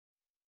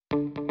The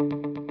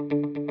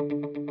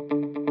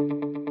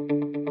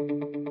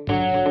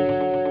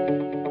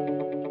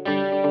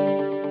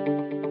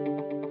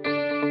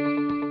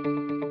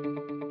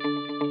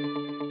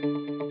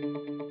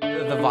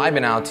vibe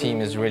in our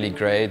team is really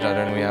great. I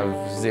don't know, we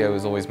have Zio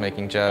who's always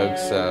making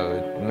jokes,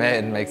 so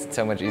it makes it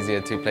so much easier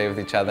to play with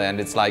each other. And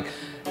it's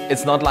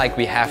not like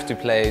we have to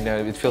play, you know,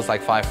 it feels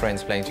like 5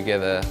 friends playing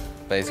together,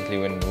 basically,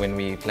 when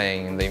we're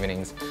playing in the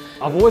evenings.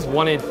 I've always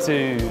wanted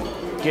to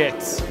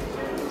get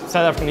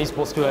South African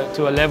esports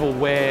to a level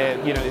where,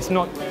 you know, it's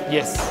not,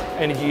 yes,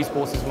 eNergy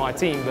eSports is my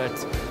team, but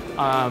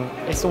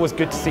it's always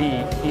good to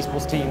see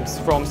esports teams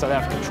from South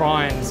Africa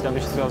try and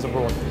establish themselves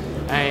abroad.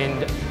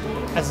 And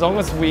as long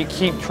as we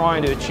keep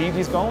trying to achieve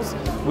these goals,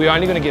 we're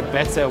only going to get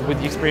better with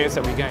the experience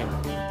that we gain.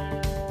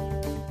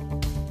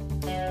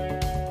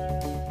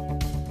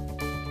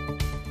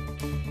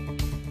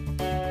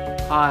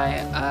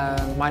 Hi,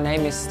 my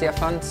name is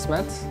Stefan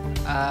Smith.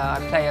 I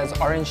play as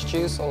Orange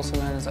Juice, also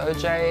known as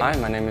OJ. Hi,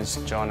 my name is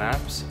John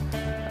Apps.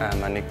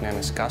 My nickname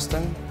is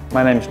Custom.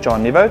 My name is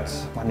John Nivout.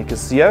 My nick is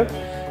Zio.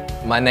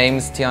 My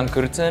name's Tian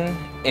Kurten.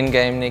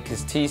 In-game nick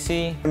is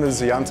TC. My name is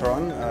Jan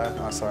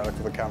Taran. Sorry, I looked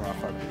at the camera.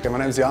 Okay, my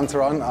name is Jan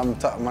Taran.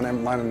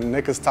 My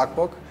nick is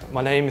Takbok.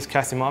 My name is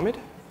Kasim Ahmed.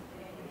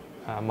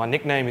 My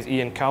nickname is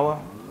Ian Kawa,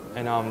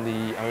 and I'm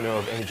the owner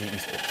of eNergy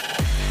eSports.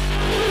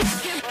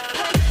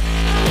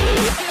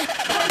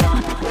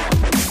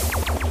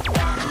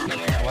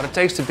 What it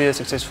takes to be a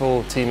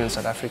successful team in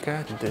South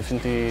Africa,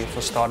 definitely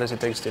for starters it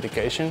takes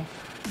dedication,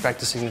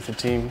 practicing with the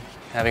team,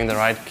 having the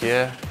right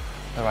gear,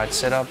 the right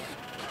setup,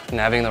 and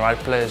having the right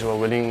players who are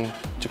willing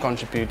to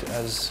contribute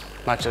as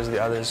much as the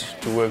others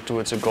to work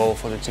towards a goal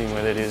for the team,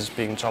 whether it is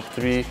being top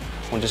 3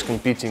 or just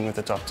competing with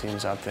the top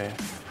teams out there.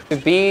 To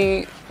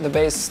be the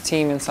best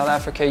team in South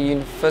Africa,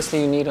 firstly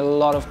you need a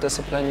lot of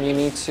discipline. You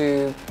need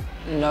to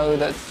know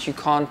that you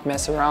can't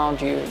mess around.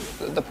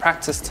 The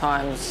practice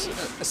times,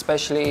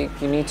 especially,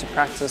 you need to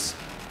practice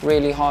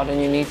really hard,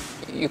 and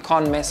you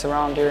can't mess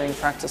around during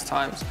practice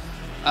times.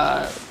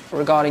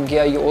 Regarding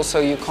gear,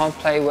 you can't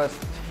play with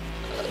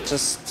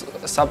just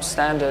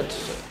substandard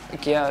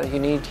gear. You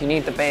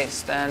need the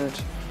best, and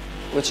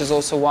which is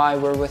also why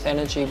we're with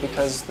eNergy,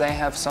 because they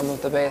have some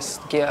of the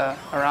best gear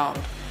around.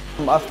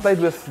 I've played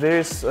with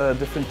various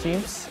different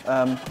teams.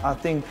 I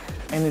think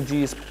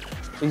eNergy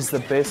is the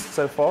best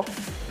so far.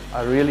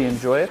 I really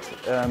enjoy it.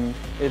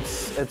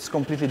 It's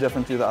completely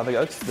different to the other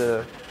goats.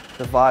 The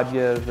vibe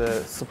here,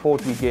 the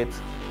support we get,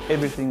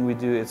 everything we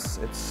do, it's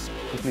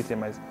completely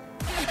amazing.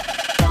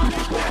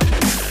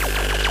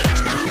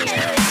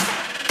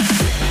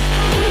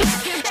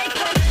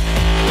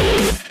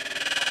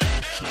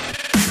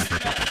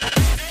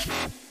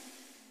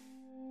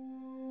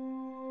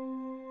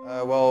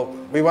 Well,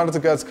 we wanted to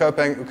go to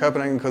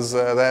Copenhagen because they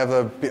have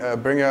a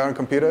bring your own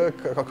computer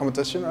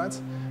competition,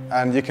 right?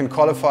 And you can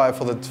qualify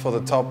for the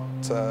top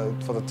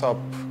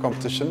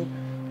competition.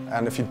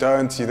 And if you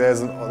don't,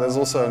 there's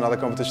also another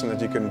competition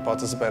that you can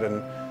participate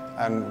in,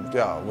 and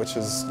yeah, which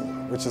is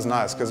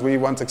nice because we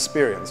want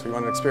experience. We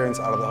want experience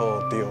out of the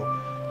whole deal.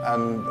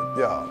 And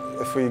yeah,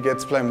 if we get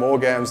to play more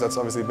games, that's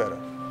obviously better.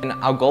 And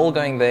our goal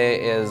going there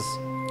is,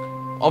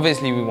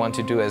 obviously we want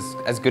to do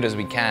as good as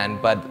we can,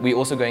 but we're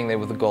also going there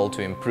with the goal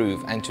to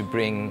improve and to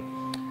bring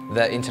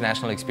the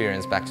international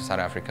experience back to South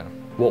Africa.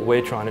 What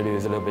we're trying to do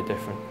is a little bit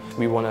different.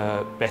 We want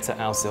to better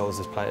ourselves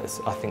as players.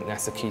 I think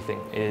that's the key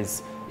thing,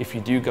 is if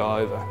you do go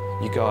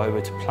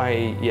over to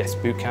play, yes,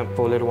 boot camp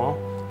for a little while,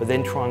 but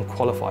then try and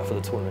qualify for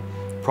the tournament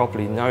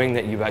properly, knowing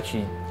that you're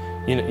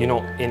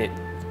not in it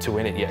to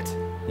win it yet.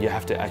 You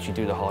have to actually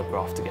do the hard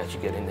graft to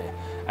actually get in there.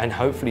 And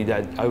hopefully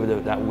that over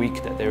that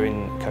week that they're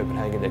in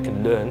Copenhagen, they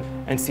can learn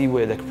and see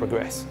where they can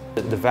progress.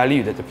 The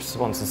value that the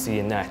sponsors see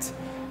in that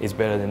is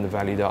better than the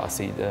value that I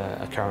see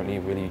currently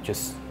really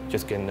just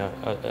getting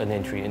an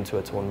entry into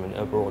a tournament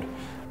abroad.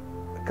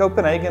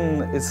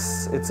 Copenhagen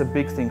it's a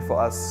big thing for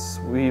us.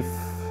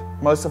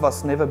 Most of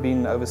us never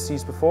been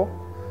overseas before.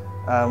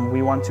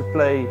 We want to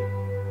play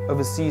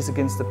overseas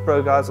against the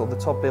pro guys or the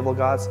top level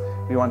guys.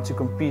 We want to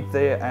compete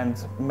there and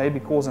maybe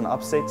cause an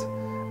upset,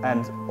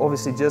 and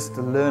obviously just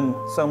to learn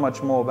so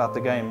much more about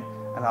the game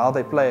and how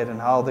they play it and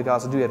how the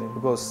guys do it,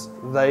 because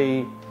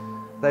they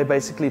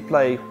basically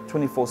play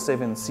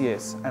 24/7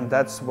 CS, and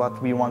that's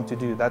what we want to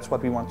do, that's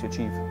what we want to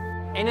achieve.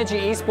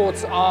 eNergy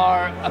eSports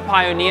are a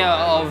pioneer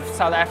of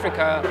South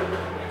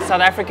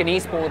African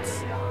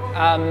eSports.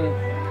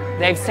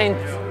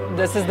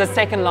 This is the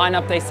second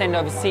lineup they send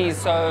overseas,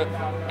 so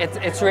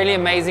it's really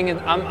amazing.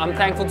 I'm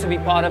thankful to be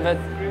part of it.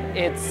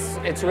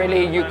 It's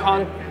really,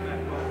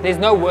 there's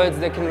no words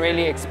that can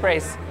really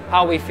express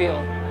how we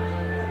feel.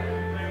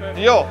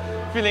 Yo,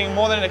 feeling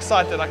more than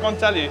excited, I can't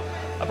tell you.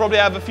 I probably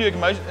have a few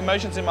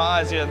emotions in my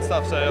eyes here and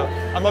stuff, so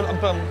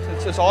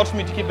it's hard for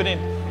me to keep it in.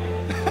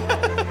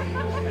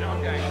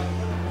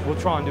 We'll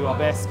try and do our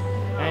best,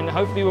 and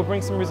hopefully we'll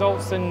bring some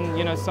results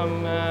and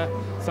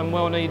some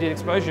well-needed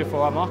exposure for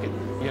our market.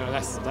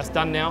 That's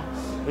done now.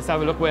 Let's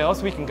have a look where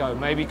else we can go.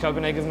 Maybe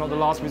Copenhagen's not the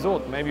last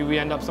resort. Maybe we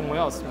end up somewhere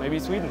else. Maybe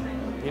Sweden.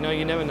 You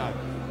never know.